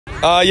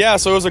Yeah,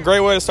 so it was a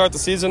great way to start the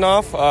season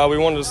off. We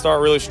wanted to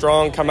start really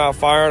strong, come out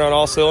firing on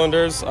all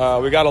cylinders.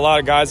 We got a lot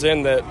of guys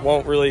in that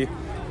won't really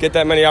get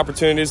that many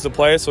opportunities to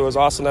play, so it was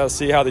awesome to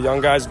see how the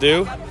young guys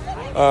do.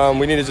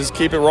 We need to just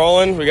keep it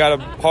rolling. We got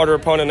a harder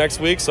opponent next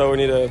week, so we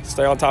need to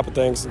stay on top of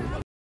things.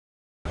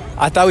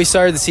 I thought we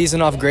started the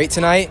season off great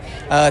tonight.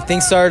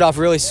 Things started off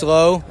really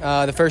slow,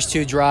 the first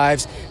 2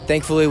 drives.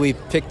 Thankfully, we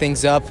picked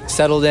things up,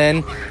 settled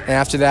in, and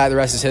after that, the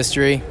rest is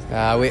history.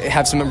 We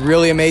have some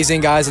really amazing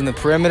guys in the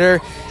perimeter,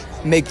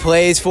 make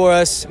plays for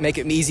us, make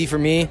it easy for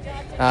me.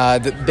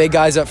 The big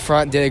guys up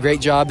front did a great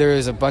job. There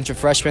was a bunch of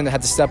freshmen that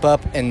had to step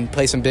up and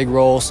play some big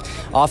roles,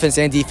 offense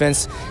and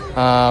defense.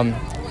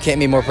 Can't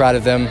be more proud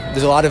of them.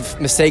 There's a lot of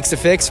mistakes to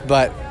fix,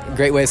 but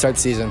great way to start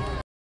the season.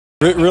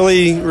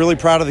 Really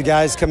proud of the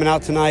guys coming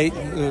out tonight.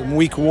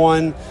 Week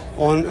 1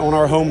 on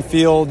our home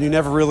field. You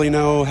never really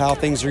know how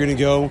things are going to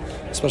go,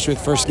 especially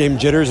with first game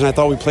jitters, and I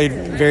thought we played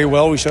very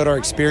well. We showed our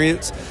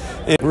experience.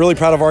 And really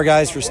proud of our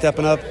guys for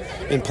stepping up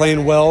and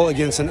playing well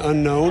against an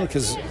unknown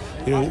because,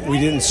 we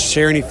didn't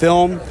share any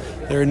film.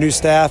 They're a new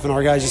staff, and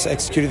our guys just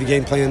executed the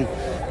game plan.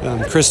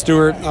 Chris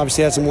Stewart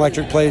obviously had some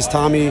electric plays.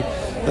 Tommy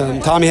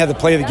had the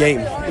play of the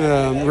game,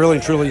 really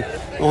and truly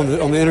on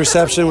the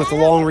interception with the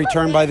long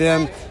return by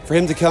them. For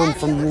him to come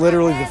from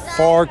literally the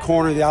far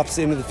corner, the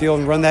opposite end of the field,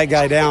 and run that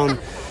guy down,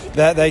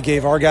 that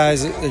gave our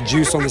guys a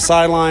juice on the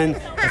sideline.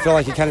 I feel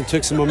like it kind of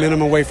took some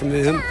momentum away from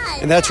them,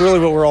 and that's really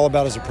what we're all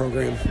about as a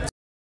program.